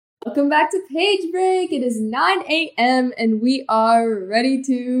Welcome back to Page Break. It is 9 a.m. and we are ready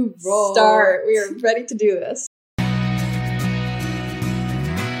to roll. Start. We are ready to do this.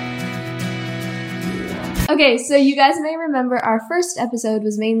 Okay, so you guys may remember our first episode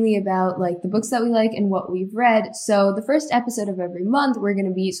was mainly about like the books that we like and what we've read. So the first episode of every month, we're going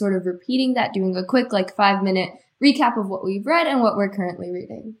to be sort of repeating that, doing a quick like 5-minute recap of what we've read and what we're currently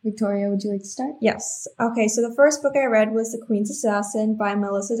reading. Victoria, would you like to start? Yes. Okay, so the first book I read was The Queen's Assassin by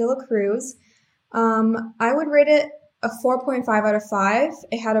Melissa de la Cruz. I would rate it a 4.5 out of 5.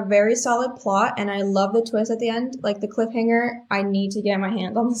 It had a very solid plot, and I love the twist at the end. Like the cliffhanger, I need to get my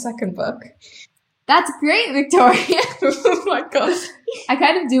hand on the second book. That's great, Victoria. Oh my gosh. I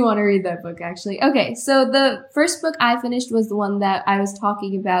kind of do want to read that book, actually. Okay, so the first book I finished was the one that I was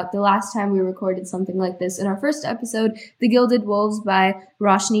talking about the last time we recorded something like this in our first episode, The Gilded Wolves by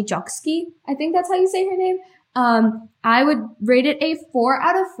Roshani Chokshi. I think that's how you say her name. I would rate it a 4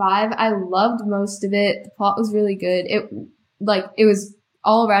 out of 5. I loved most of it. The plot was really good. It was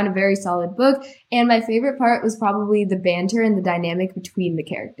all around a very solid book. And my favorite part was probably the banter and the dynamic between the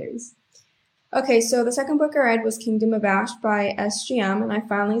characters. Okay, so the second book I read was Kingdom of Ash by SGM, and I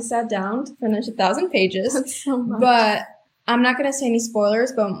finally sat down to finish 1,000 pages. That's so much. But I'm not going to say any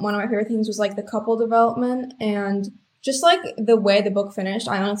spoilers, but one of my favorite things was like the couple development and just like the way the book finished.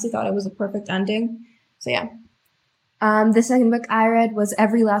 I honestly thought it was a perfect ending. So yeah. The second book I read was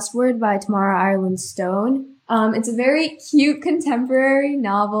Every Last Word by Tamara Ireland Stone. It's a very cute contemporary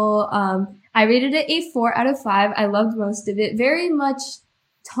novel. I rated it a 4 out of 5. I loved most of it. Very much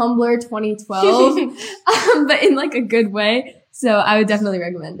Tumblr 2012, but in like a good way. So I would definitely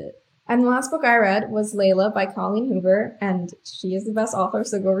recommend it. And the last book I read was Layla by Colleen Hoover, and she is the best author,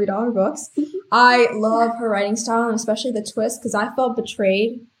 so go read all her books. I love her writing style, and especially the twist, because I felt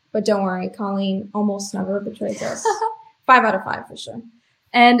betrayed, but don't worry, Colleen almost never betrays us. 5 out of 5 for sure.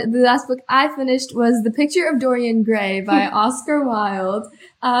 And the last book I finished was The Picture of Dorian Gray by Oscar Wilde.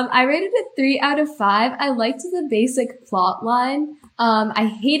 I rated it 3 out of 5. I liked the basic plot line. I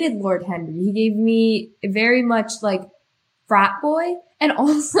hated Lord Henry. He gave me very much like frat boy. And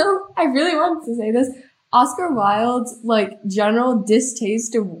also, I really wanted to say this, Oscar Wilde's like general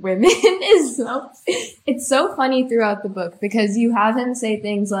distaste of women is it's so funny throughout the book because you have him say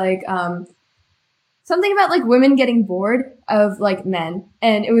things like, something about like women getting bored of like men.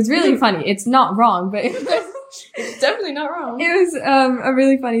 And it was really funny. It's not wrong, but it's definitely not wrong. It was a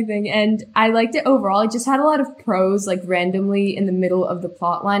really funny thing, and I liked it overall. It just had a lot of prose, like, randomly in the middle of the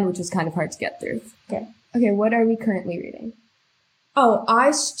plot line, which was kind of hard to get through. Okay, what are we currently reading? Oh,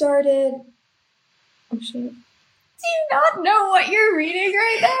 I started... Oh, shit. Do you not know what you're reading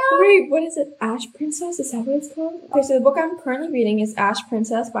right now? Wait, what is it? Ash Princess? Is that what it's called? Okay, so the book I'm currently reading is Ash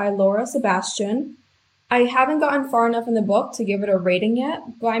Princess by Laura Sebastian. I haven't gotten far enough in the book to give it a rating yet,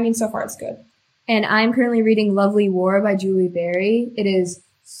 but I mean, so far it's good. And I'm currently reading Lovely War by Julie Berry. It is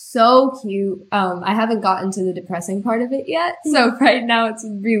so cute. I haven't gotten to the depressing part of it yet, so right now it's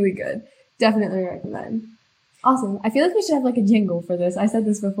really good. Definitely recommend. Awesome. I feel like we should have like a jingle for this. I said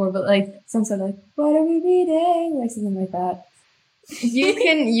this before, but like some sort of like, what are we reading? Like something like that. You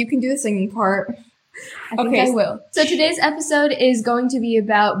can do the singing part. I think I will. So today's episode is going to be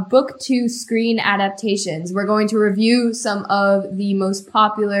about book to screen adaptations. We're going to review some of the most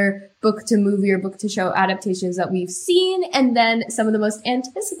popular book to movie or book to show adaptations that we've seen, and then some of the most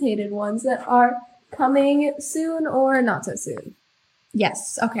anticipated ones that are coming soon or not so soon.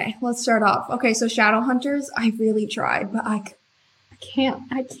 Yes. Okay. Let's start off. Okay. So Shadowhunters, I really tried, but I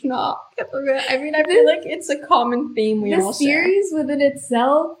cannot get through it. I mean, I feel like it's a common theme we all share. The series within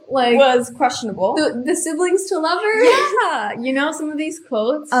itself, like, was questionable. The siblings to lovers. Yeah. You know some of these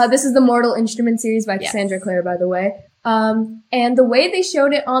quotes? This is the Mortal Instrument series by Cassandra Clare, by the way. And the way they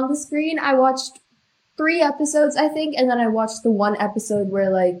showed it on the screen, I watched 3 episodes, I think, and then I watched the one episode where,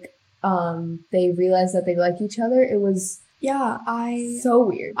 like, they realized that they like each other. It was so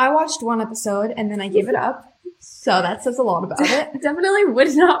weird. I watched 1 episode and then I gave it up. So that says a lot about it. Definitely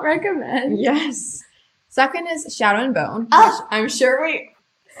would not recommend. Yes. Second is Shadow and Bone, which I'm sure we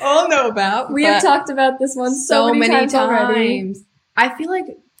all know about. We have talked about this one so many times already. I feel like,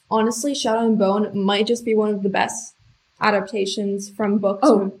 honestly, Shadow and Bone might just be one of the best adaptations from book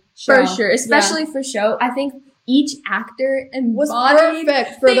to show. For sure. Especially for show. I think each actor was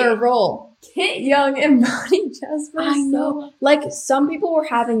perfect for their role. Kit Young embodied Jasper. I know. Like, some people were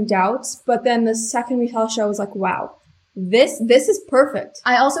having doubts, but then the second we saw the show, I was like, wow, this is perfect.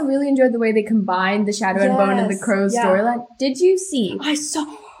 I also really enjoyed the way they combined the Shadow and Bone and the Crow's storyline. Did you see? I saw.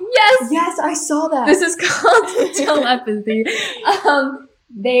 Yes! Yes, I saw that. This is called telepathy.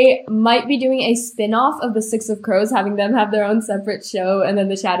 they might be doing a spin-off of the Six of Crows, having them have their own separate show, and then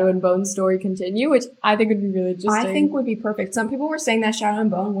the Shadow and Bone story continue, which I think would be really interesting. I think would be perfect. Some people were saying that Shadow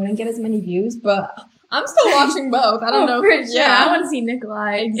and Bone wouldn't get as many views, but I'm still watching both. I don't know. For sure. Yeah. I want to see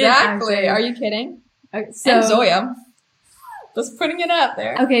Nikolai. Exactly. Are you kidding? Okay, so, And Zoya. Just putting it out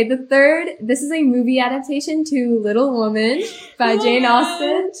there. Okay, the third, this is a movie adaptation to Little Woman by Jane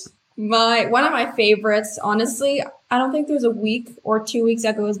Austen. One of my favorites, honestly. I don't think there's a week or 2 weeks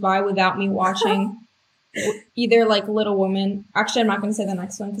that goes by without me watching either like Little Woman. Actually, I'm not going to say the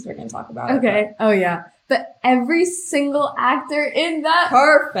next one because we're going to talk about it. Okay. Oh yeah. But every single actor in that.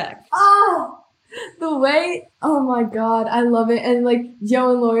 Perfect. The way, oh my god, I love it. And like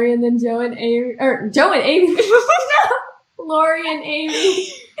Joe and Laurie and then Joe and Amy, or Joe and Amy. Laurie and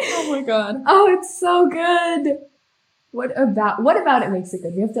Amy. Oh my god. Oh, it's so good. What about it makes it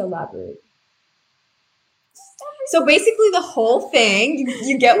good? You have to elaborate. So basically the whole thing,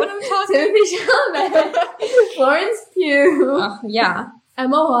 you get what I'm talking about? Timothée Chalamet, Florence Pugh, yeah.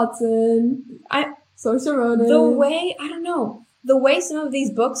 Emma Watson, Saoirse Ronan. The way some of these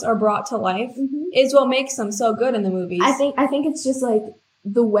books are brought to life is what makes them so good in the movies. I think it's just like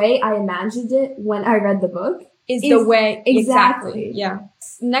the way I imagined it when I read the book is the way exactly. Yeah.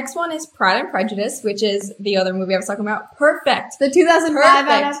 Next one is Pride and Prejudice, which is the other movie I was talking about. Perfect. The 2005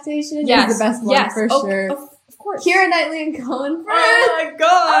 adaptation is the best one for sure. Of course. Keira Knightley and Colin Firth. Oh my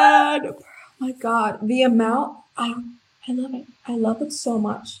god. Oh my god. The amount I love it. I love it so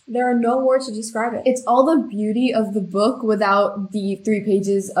much. There are no words to describe it. It's all the beauty of the book without the 3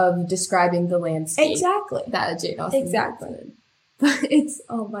 pages of describing the landscape. Exactly. That Jane Austen. Exactly. But it's,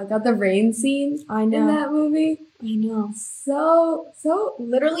 oh my god, the rain scene I know. in that movie. I know. So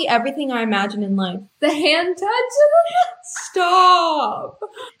literally everything I imagine in life. the hand touch. Stop.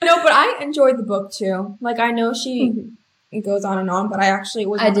 No, but I enjoyed the book too. Like I know it goes on and on, but I actually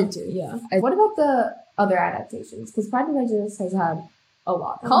was. I did too. Yeah. What about the other adaptations? Because Pride and Prejudice has had a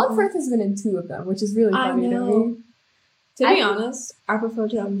lot. Colin Firth has been in 2 of them, which is really funny to me. To be honest, I prefer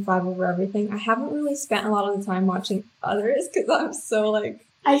 2005 over everything. I haven't really spent a lot of the time watching others because I'm so like.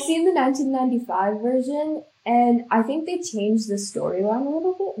 I've seen the 1995 version, and I think they changed the storyline a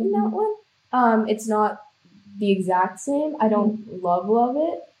little bit in that one. It's not the exact same. I don't love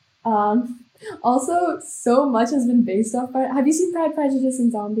it. Also, so much has been based off by. Have you seen Pride, Prejudice,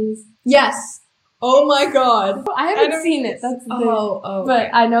 and Zombies? Yes. Oh my god. I haven't seen it. That's the thing. Oh. But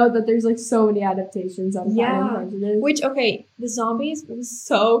I know that there's like so many adaptations on Pride and Prejudice. Which, okay, the Zombies was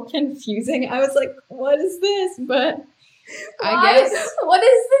so confusing. I was like, what is this? But I guess. What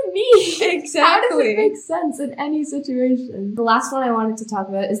is the need? Exactly. How does it make sense in any situation? The last one I wanted to talk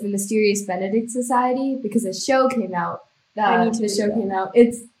about is the Mysterious Benedict Society because a show came out. Came out.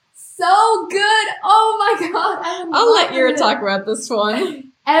 It's so good. Oh my god. I'll let you talk about this one.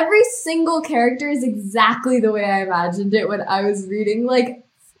 Every single character is exactly the way I imagined it when I was reading. Like,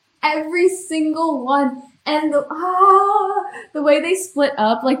 every single one. And the way they split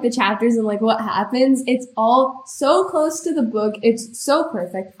up, like, the chapters and, like, what happens, it's all so close to the book. It's so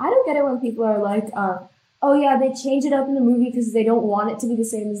perfect. I don't get it when people are like, oh yeah, they change it up in the movie because they don't want it to be the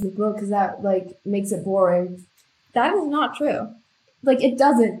same as the book because that, like, makes it boring. That is not true. Like, it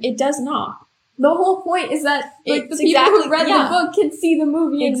doesn't. It does not. The whole point is that, like, it's the people who read the book can see the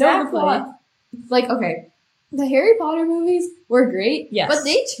movie and know the plot. Like, okay, the Harry Potter movies were great, but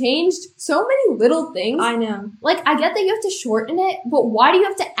they changed so many little things. I know. Like, I get that you have to shorten it, but why do you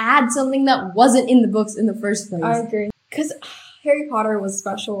have to add something that wasn't in the books in the first place? I agree. Because Harry Potter was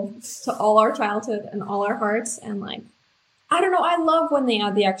special to all our childhood and all our hearts, and, like, I don't know, I love when they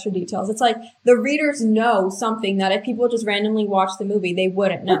add the extra details. It's like, the readers know something that if people just randomly watch the movie, they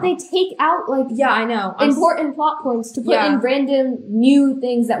wouldn't know. But they take out, like, yeah, I know. important plot points to put in random new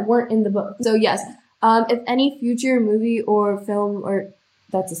things that weren't in the book. So yes, if any future movie or film, or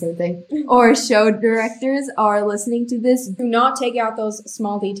that's the same thing, or show directors are listening to this, do not take out those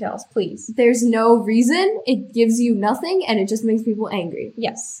small details, please. There's no reason. It gives you nothing, and it just makes people angry.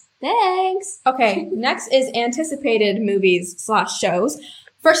 Yes. Thanks. Okay, next is anticipated movies/shows.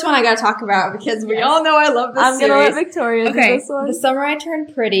 First one I gotta talk about because we all know I love this series. I'm gonna let Victoria do this one. The Summer I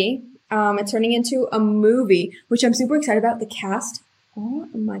Turned Pretty. It's turning into a movie, which I'm super excited about. The cast. Oh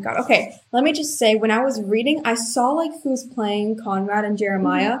my god. Okay, let me just say, when I was reading, I saw like who's playing Conrad and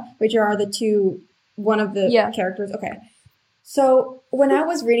Jeremiah, which are one of the characters. Okay. So when I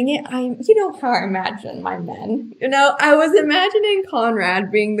was reading it, you know how I imagine my men. You know, I was imagining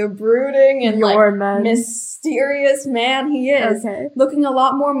Conrad being the brooding and mysterious man he is. Okay. Looking a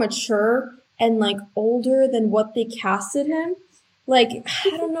lot more mature and like older than what they casted him. like, I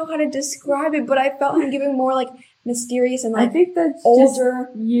don't know how to describe it, but I felt him giving more like mysterious and I like think that's older.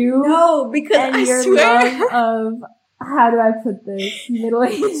 just you. No, because and I your swear. love of, how do I put this,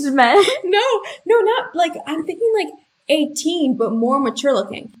 middle-aged men. No, not like, I'm thinking like 18, but more mature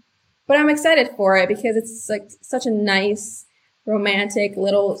looking. But I'm excited for it because it's like such a nice, romantic,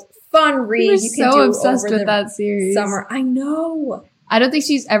 little fun read You're you can so do obsessed over with the that series. summer. I know. I don't think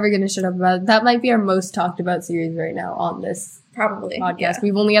she's ever going to shut up about it. That might be our most talked about series right now on this Probably. podcast. Yeah.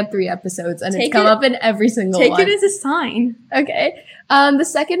 We've only had 3 episodes and Take it's come it- up in every single Take one. it as a sign. Okay. The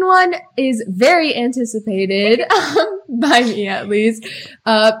second one is very anticipated, by me at least.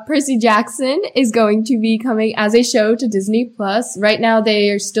 Percy Jackson is going to be coming as a show to Disney Plus. Right now they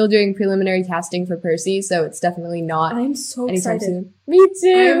are still doing preliminary casting for Percy, so it's definitely not I'm so anytime excited. soon. Me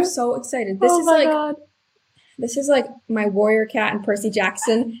too. I'm so excited. This Oh is my like God. this is like my Warrior Cat and Percy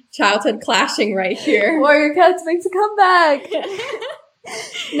Jackson childhood clashing right here. Warrior Cats makes a comeback.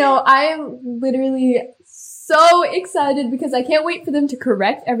 No, I am literally so excited because I can't wait for them to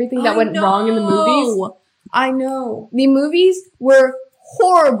correct everything that went wrong in the movies. I know. The movies were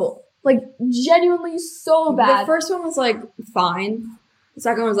horrible. Like, genuinely so bad. The first one was like fine. The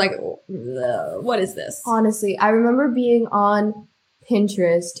second one was like, what is this? Honestly, I remember being on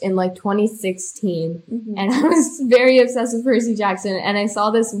Pinterest in like 2016 and I was very obsessed with Percy Jackson and I saw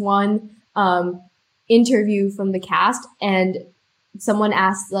this one interview from the cast and someone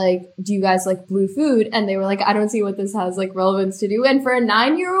asked like, do you guys like blue food? And they were like, I don't see what this has like relevance to do. And for a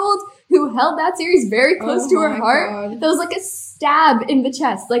 9-year-old who held that series very close to her heart, God. that was like a stab in the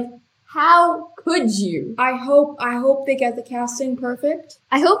chest. Like, how could you? I hope they get the casting perfect.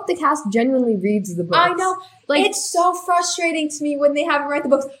 I hope the cast genuinely reads the books. I know. Like, It's so frustrating to me when they haven't read the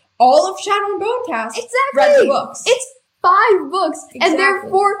books. All of Shadow and Bone cast exactly. read the books. It's 5 books, and they're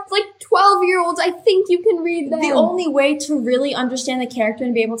Exactly. for like 12-year-olds. I think you can read them. The only way to really understand the character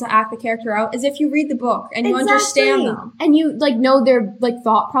and be able to act the character out is if you read the book and you understand them. and you like know their like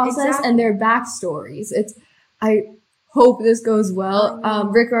thought process Exactly. and their backstories. I hope this goes well. I know.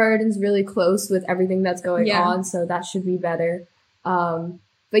 Rick Riordan's really close with everything that's going Yeah. on, so that should be better.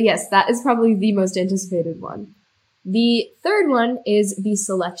 But yes, that is probably the most anticipated one. The third one is The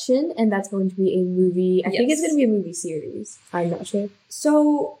Selection, and that's going to be a movie. I think Yes. it's going to be a movie series. I'm not sure.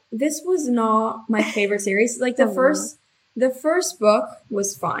 So this was not my favorite series. Like the first book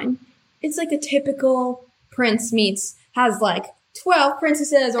was fine. It's like a typical prince has like 12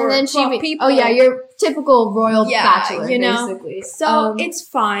 princesses or and then 12 people. Oh yeah, your typical royal Yeah, bachelor, you know. basically. So it's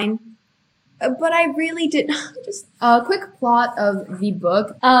fine. But I really did just A quick plot of the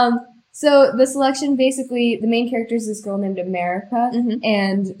book. So The Selection, basically, the main character is this girl named America,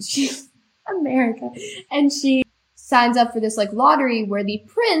 and she's America, and she signs up for this like lottery where the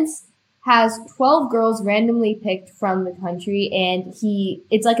prince has 12 girls randomly picked from the country, and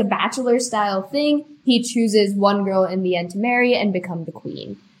it's like a bachelor style thing. He chooses one girl in the end to marry and become the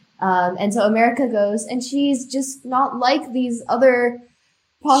queen. And so America goes, and she's just not like these other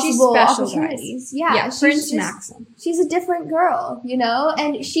possible opportunities. Yeah, she's Prince just- Maxim. She's a different girl, you know?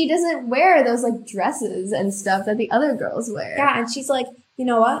 And she doesn't wear those, like, dresses and stuff that the other girls wear. Yeah, and she's like, you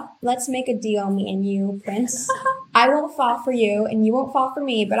know what? Let's make a deal, me and you, Prince. I won't fall for you, and you won't fall for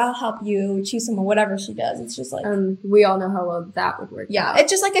me, but I'll help you choose someone, whatever she does. It's just like... We all know how well that would work yeah, out. it's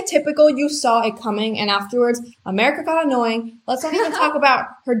just like a typical, you saw it coming, and afterwards, America got annoying. Let's not even talk about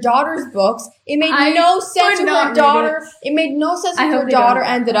her daughter's books. It made I no sense could what not her read daughter... It made no sense I what hope her they don't daughter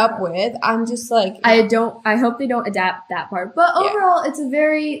adapt ended that up part. with. I'm just like... I hope they don't adapt that part. But Yeah. overall, it's a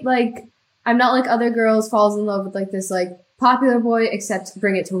very, like, I'm not like other girls falls in love with, like, this, like, popular boy, except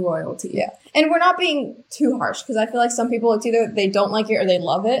bring it to royalty. Yeah. And we're not being too harsh, because I feel like some people, it's either they don't like it or they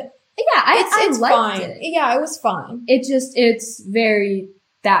love it. Yeah, I It's liked fine. it. Yeah, it was fine. It's very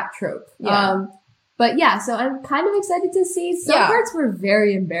that trope. Yeah. But yeah, so I'm kind of excited to see. Some Yeah. parts were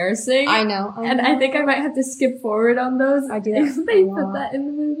very embarrassing. I know. And I think I might have to skip forward on those. I do that if they a put lot. that in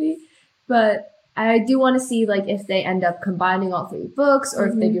the movie. But I do want to see, like, if they end up combining all 3 books or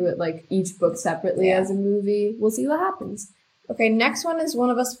if they do it, like, each book separately Yeah. as a movie. We'll see what happens. Okay, next one is One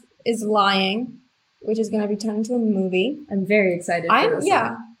of Us is Lying, which is going to be turned into a movie. I'm very excited for this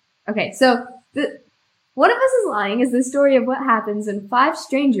Yeah. one. Okay, so One of Us is Lying is the story of what happens when 5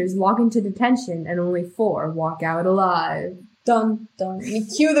 strangers walk into detention and only 4 walk out alive. Dun, dun. You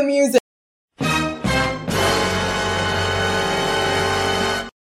cue the music.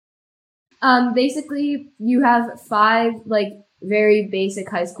 Basically, you have 5, like, very basic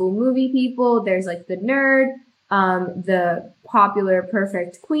high school movie people. There's, like, the nerd, the popular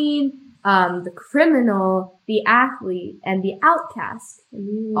perfect queen, the criminal, the athlete, and the outcast.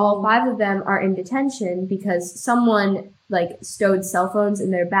 All 5 of them are in detention because someone stowed cell phones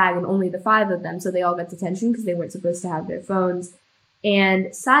in their bag, and only the 5 of them, so they all got detention because they weren't supposed to have their phones.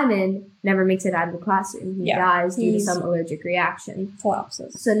 And Simon never makes it out of the classroom. He dies due to some allergic reaction.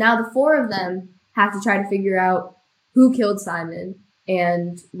 Collapses. So now the 4 of them have to try to figure out who killed Simon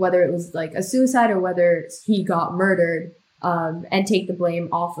and whether it was a suicide or whether he got murdered, and take the blame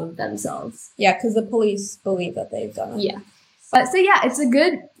off of themselves. Yeah, because the police believe that they've done it. Yeah. So it's a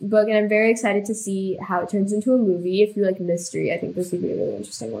good book, and I'm very excited to see how it turns into a movie. If you like mystery, I think this would be a really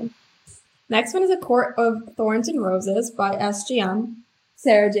interesting one. Next one is A Court of Thorns and Roses by SGM.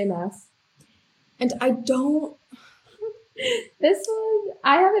 Sarah J. Maas. And I don't... This one,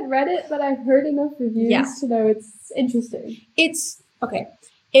 I haven't read it, but I've heard enough reviews to know it's interesting. It's... Okay.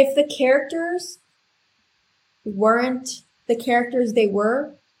 If the characters weren't the characters they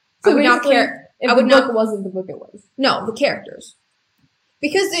were, so I would not care. If the book wasn't the book it was. No, the characters.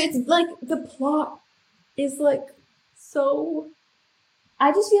 Because it's the plot is so...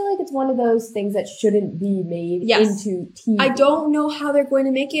 I just feel like it's one of those things that shouldn't be made into TV. I don't know how they're going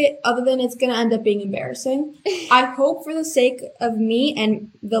to make it other than it's going to end up being embarrassing. I hope for the sake of me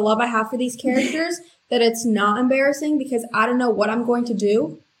and the love I have for these characters that it's not embarrassing, because I don't know what I'm going to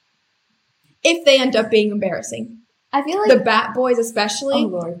do if they end up being embarrassing. I feel like... The Bat Boys especially. Oh,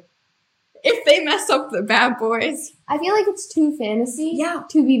 Lord. If they mess up the Bad Boys. I feel like it's too fantasy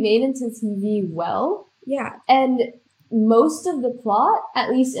to be made into TV well. Yeah. And most of the plot, at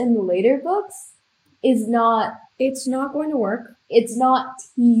least in the later books, is not... It's not going to work. It's not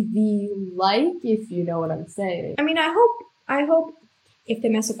TV-like, if you know what I'm saying. I mean, I hope if they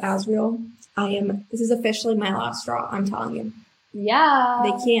mess up Asriel, this is officially my last straw, I'm telling you. Yeah.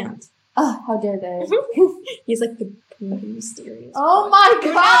 They can't. Oh, how dare they. He's the mysterious. Oh my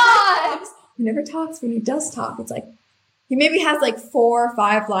god! He never talks. When he does talk, it's he maybe has 4 or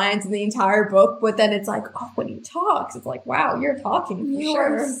 5 lines in the entire book, but then it's when he talks, it's wow, you're talking for you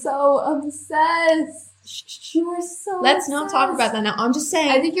sure. Are so obsessed. You are so Let's obsessed. not talk about that now. I'm just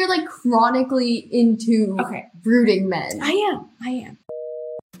saying. I think you're chronically into brooding men. I am.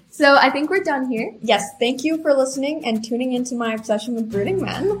 So I think we're done here. Yes, thank you for listening and tuning into my obsession with brooding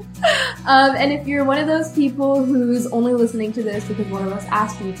men. And if you're one of those people who's only listening to this because one of us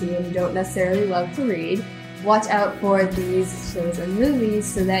asked you to and you don't necessarily love to read, watch out for these shows and movies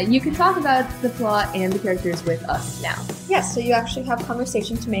so that you can talk about the plot and the characters with us now. Yes, so you actually have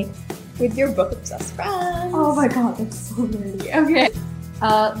conversation to make with your book-obsessed friends. Oh my god, that's so nerdy. Okay.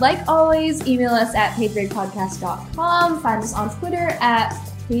 Like always, email us at pagebreakpodcast.com. Find us on Twitter at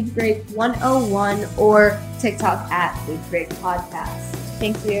pagebreak101 or TikTok at pagebreakpodcast.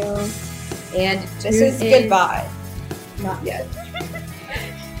 Thank you. And this is goodbye. Not yet.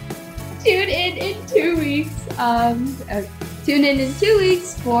 Tune in 2 weeks. Tune in 2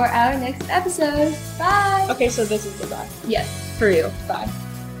 weeks for our next episode. Bye. Okay, so this is goodbye. Yes, for real. Bye.